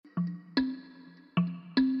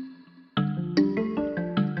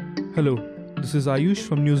Hello, this is Ayush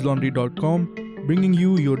from newslaundry.com, bringing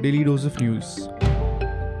you your daily dose of news.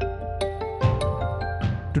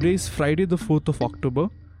 Today is Friday the 4th of October,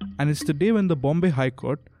 and it's the day when the Bombay High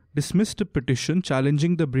Court dismissed a petition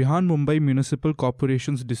challenging the Brihan-Mumbai Municipal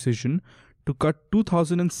Corporation's decision to cut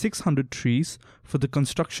 2,600 trees for the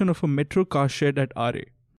construction of a metro car shed at RA.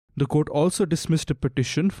 The court also dismissed a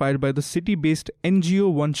petition filed by the city-based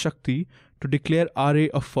NGO One Shakti to declare RA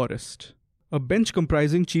a forest. A bench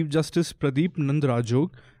comprising Chief Justice Pradeep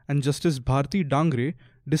Nandrajog and Justice Bharti Dangre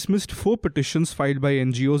dismissed 4 petitions filed by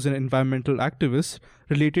NGOs and environmental activists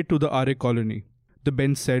related to the RA colony. The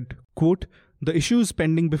bench said, quote, "The issue is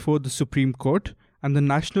pending before the Supreme Court and the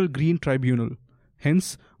National Green Tribunal.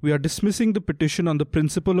 Hence, we are dismissing the petition on the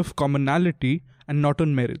principle of commonality and not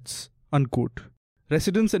on merits." Unquote.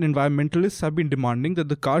 Residents and environmentalists have been demanding that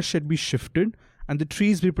the car shed be shifted and the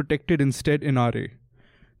trees be protected instead in RA.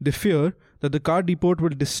 They fear that the car depot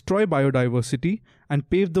will destroy biodiversity and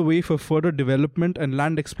pave the way for further development and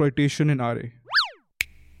land exploitation in RA.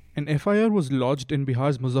 An FIR was lodged in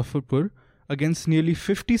Bihar's Muzaffarpur against nearly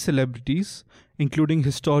 50 celebrities, including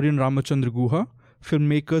historian Ramachandra Guha,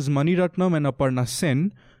 filmmakers Mani Ratnam and Aparna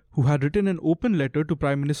Sen, who had written an open letter to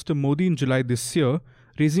Prime Minister Modi in July this year,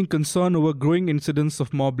 raising concern over growing incidents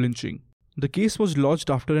of mob lynching. The case was lodged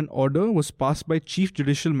after an order was passed by Chief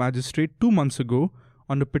Judicial Magistrate 2 months ago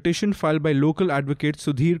on a petition filed by local advocate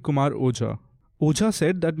Sudhir Kumar Ojha. Ojha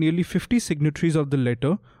said that nearly 50 signatories of the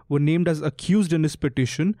letter were named as accused in his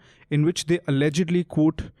petition, in which they allegedly,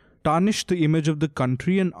 quote, "tarnished the image of the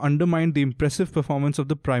country and undermined the impressive performance of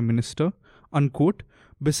the Prime Minister," unquote,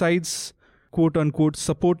 besides, quote unquote,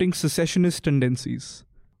 supporting secessionist tendencies.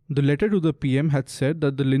 The letter to the PM had said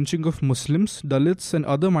that the lynching of Muslims, Dalits and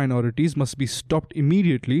other minorities must be stopped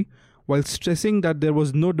immediately, while stressing that there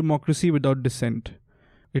was no democracy without dissent.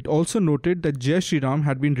 It also noted that Jai Shri Ram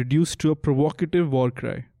had been reduced to a provocative war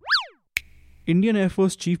cry. Indian Air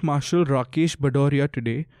Force Chief Marshal Rakesh Bhadauria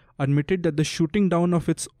today admitted that the shooting down of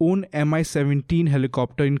its own Mi-17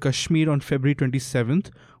 helicopter in Kashmir on February 27th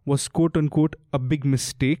was quote unquote a big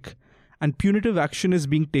mistake, and punitive action is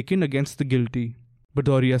being taken against the guilty.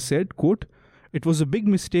 Bhadauria said, quote, "It was a big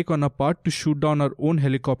mistake on our part to shoot down our own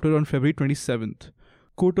helicopter on February 27th.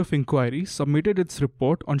 Court of Inquiry submitted its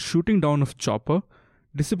report on shooting down of chopper.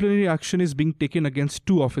 Disciplinary action is being taken against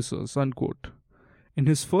 2 officers," unquote. In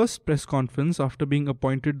his first press conference after being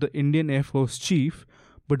appointed the Indian Air Force Chief,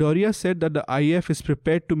 Bhadauria said that the IAF is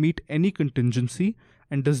prepared to meet any contingency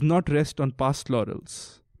and does not rest on past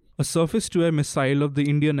laurels. A surface-to-air missile of the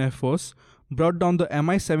Indian Air Force brought down the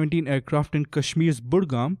Mi-17 aircraft in Kashmir's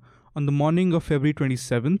Budgam on the morning of February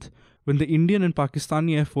 27th, when the Indian and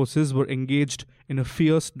Pakistani Air Forces were engaged in a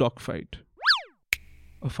fierce dogfight.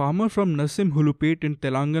 A farmer from Nasim Hulupet in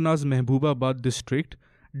Telangana's Mehboobabad district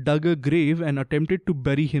dug a grave and attempted to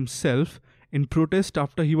bury himself in protest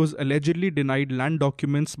after he was allegedly denied land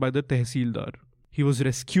documents by the Tehsildar. He was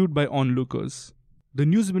rescued by onlookers. The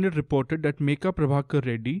News Minute reported that Meka Prabhakar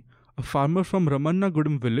Reddy, a farmer from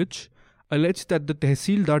Ramannagudam village, alleged that the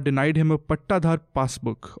Tehsildar denied him a Pattadhar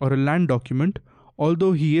passbook or a land document,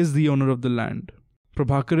 although he is the owner of the land.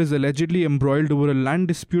 Prabhakar is allegedly embroiled over a land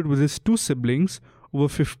dispute with his 2 siblings over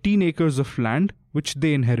 15 acres of land which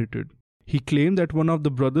they inherited. He claimed that one of the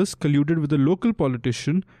brothers colluded with a local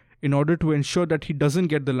politician in order to ensure that he doesn't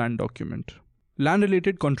get the land document.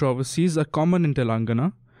 Land-related controversies are common in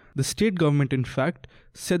Telangana. The state government, in fact,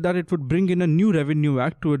 said that it would bring in a new revenue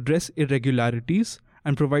act to address irregularities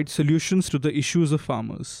and provide solutions to the issues of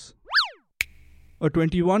farmers. A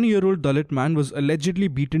 21-year-old Dalit man was allegedly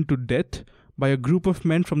beaten to death by a group of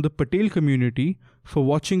men from the Patel community for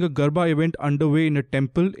watching a Garba event underway in a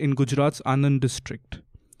temple in Gujarat's Anand district.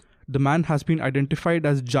 The man has been identified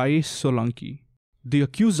as Jayesh Solanki. The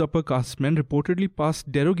accused upper caste men reportedly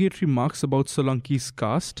passed derogatory remarks about Solanki's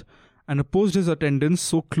caste and opposed his attendance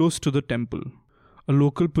so close to the temple. A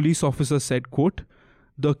local police officer said, quote,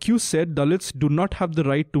 "The accused said Dalits do not have the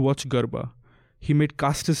right to watch Garba. He made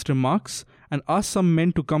casteist remarks and asked some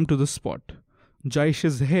men to come to the spot.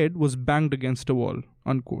 Jayesh's head was banged against a wall,"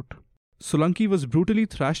 unquote. Solanki was brutally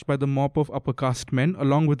thrashed by the mob of upper caste men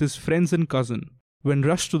along with his friends and cousin. When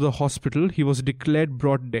rushed to the hospital, he was declared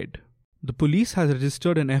brought dead. The police has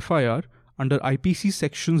registered an FIR under IPC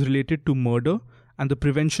sections related to murder and the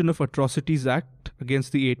Prevention of Atrocities Act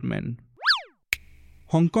against the 8 men.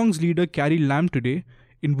 Hong Kong's leader Carrie Lam today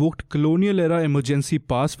invoked colonial-era emergency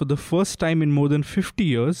powers for the first time in more than 50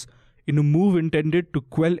 years in a move intended to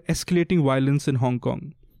quell escalating violence in Hong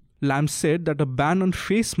Kong. Lam said that a ban on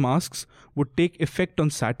face masks would take effect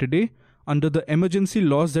on Saturday under the emergency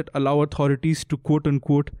laws that allow authorities to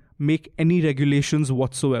quote-unquote make any regulations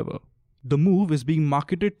whatsoever. The move is being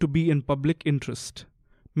marketed to be in public interest.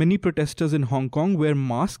 Many protesters in Hong Kong wear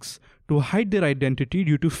masks to hide their identity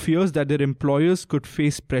due to fears that their employers could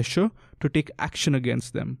face pressure to take action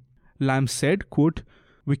against them. Lam said, quote,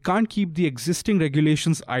 "We can't keep the existing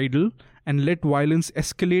regulations idle and let violence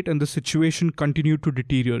escalate and the situation continue to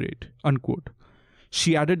deteriorate," unquote.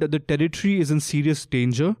 She added that the territory is in serious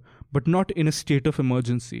danger, but not in a state of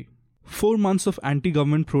emergency. 4 months of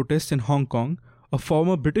anti-government protests in Hong Kong, a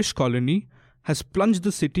former British colony, has plunged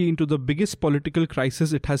the city into the biggest political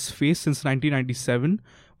crisis it has faced since 1997,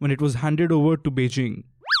 when it was handed over to Beijing.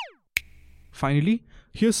 Finally,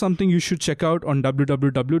 here's something you should check out on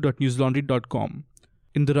www.newslaundry.com.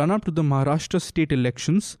 In the run-up to the Maharashtra state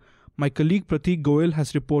elections, my colleague Pratik Goyal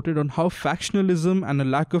has reported on how factionalism and a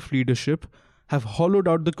lack of leadership have hollowed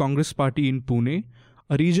out the Congress party in Pune,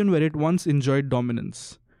 a region where it once enjoyed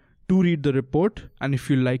dominance. Do read the report, and if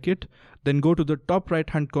you like it, then go to the top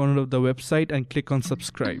right-hand corner of the website and click on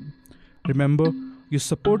subscribe. Remember, your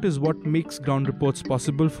support is what makes Ground Reports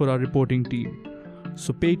possible for our reporting team.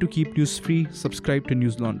 So pay to keep news free, subscribe to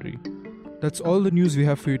News Laundry. That's all the news we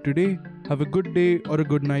have for you today. Have a good day or a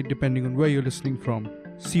good night depending on where you're listening from.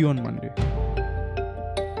 See you on Monday.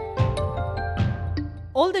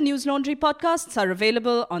 All the News Laundry podcasts are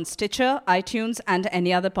available on Stitcher, iTunes, and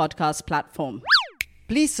any other podcast platform.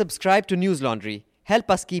 Please subscribe to News Laundry. Help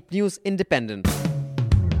us keep news independent.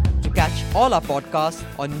 To catch all our podcasts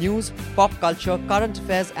on news, pop culture, current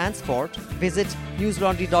affairs, and sport, visit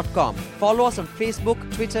newslaundry.com. Follow us on Facebook,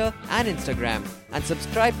 Twitter, and Instagram, and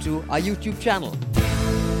subscribe to our YouTube channel.